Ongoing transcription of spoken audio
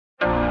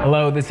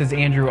Hello, this is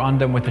Andrew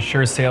Undem with the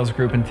Sure Sales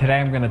Group, and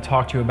today I'm going to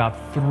talk to you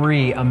about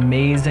 3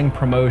 amazing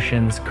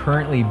promotions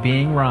currently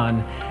being run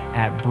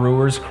at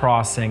Brewers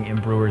Crossing in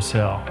Brewers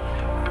Hill.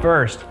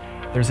 First,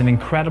 there's an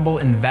incredible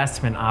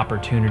investment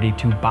opportunity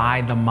to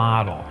buy the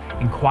model.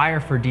 Inquire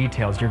for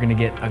details. You're going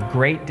to get a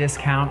great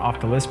discount off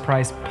the list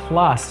price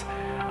plus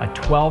a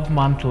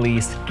 12-month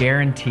lease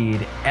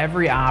guaranteed,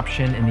 every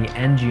option in the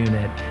end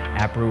unit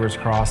at Brewers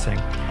Crossing.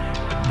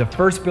 The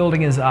first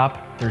building is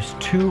up. There's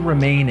 2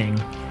 remaining.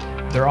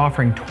 They're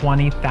offering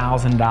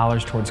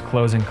 $20,000 towards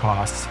closing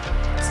costs.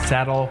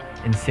 Settle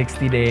in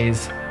 60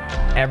 days,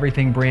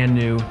 everything brand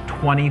new,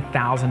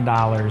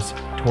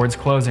 $20,000 towards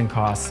closing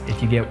costs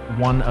if you get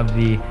one of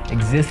the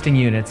existing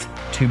units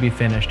to be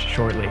finished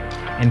shortly.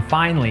 And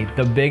finally,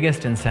 the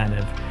biggest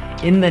incentive,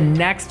 in the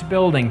next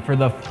building for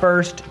the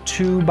first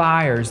 2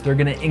 buyers, they're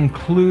gonna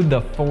include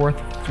the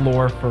 4th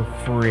floor for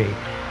free.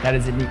 That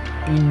is an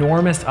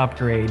enormous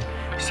upgrade,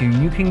 so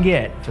you can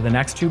get, for the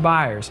next 2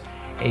 buyers,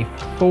 a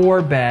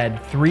 4-bed,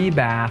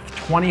 3-bath,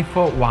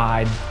 20-foot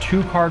wide,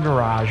 2-car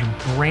garage,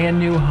 brand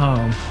new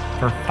home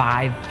for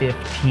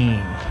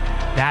 $515,000.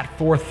 That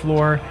 4th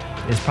floor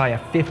is probably a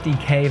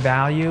 $50K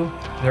value.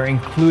 They're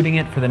including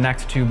it for the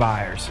next 2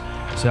 buyers.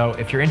 So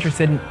if you're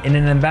interested in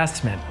an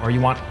investment, or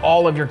you want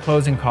all of your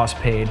closing costs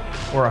paid,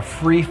 or a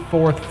free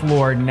 4th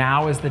floor,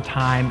 now is the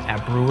time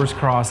at Brewers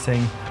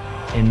Crossing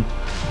in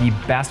the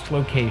best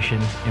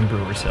location in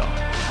Brewers Hill.